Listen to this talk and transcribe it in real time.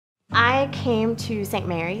I came to St.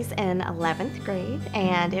 Mary's in 11th grade,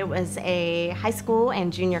 and it was a high school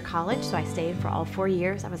and junior college, so I stayed for all 4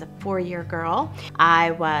 years. I was a 4-year girl. I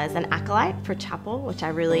was an acolyte for chapel, which I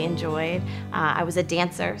really enjoyed. I was a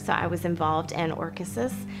dancer, so I was involved in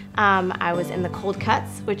orchesis. I was in the Cold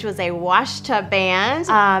Cuts, which was a wash tub band,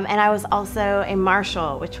 and I was also a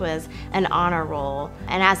marshal, which was an honor roll.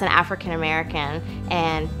 And as an African American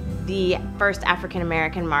and the first African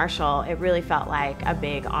American marshal, it really felt like a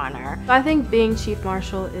big honor. I think being Chief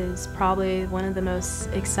Marshal is probably one of the most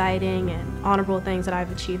exciting and honorable things that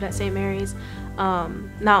I've achieved at St. Mary's.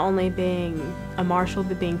 Not only being a marshal,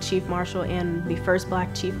 but being Chief Marshal and the first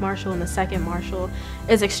Black Chief Marshal and the second Marshal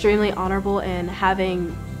is extremely honorable, and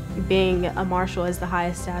being a marshal is the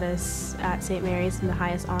highest status at St. Mary's and the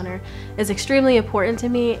highest honor is extremely important to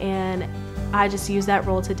me, and I just use that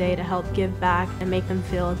role today to help give back and make them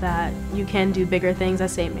feel that you can do bigger things at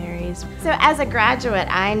St. Mary's. So as a graduate,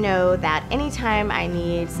 I know that anytime I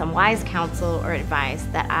need some wise counsel or advice,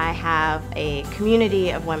 that I have a community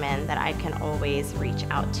of women that I can always reach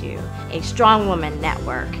out to, a strong woman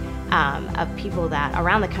network of people that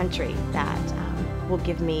around the country that will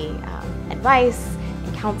give me advice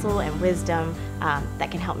and counsel and wisdom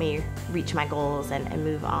that can help me reach my goals and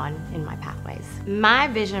move on in my pathways. My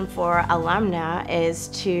vision for Alumna is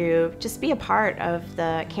to just be a part of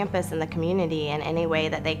the campus and the community in any way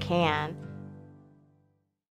that they can.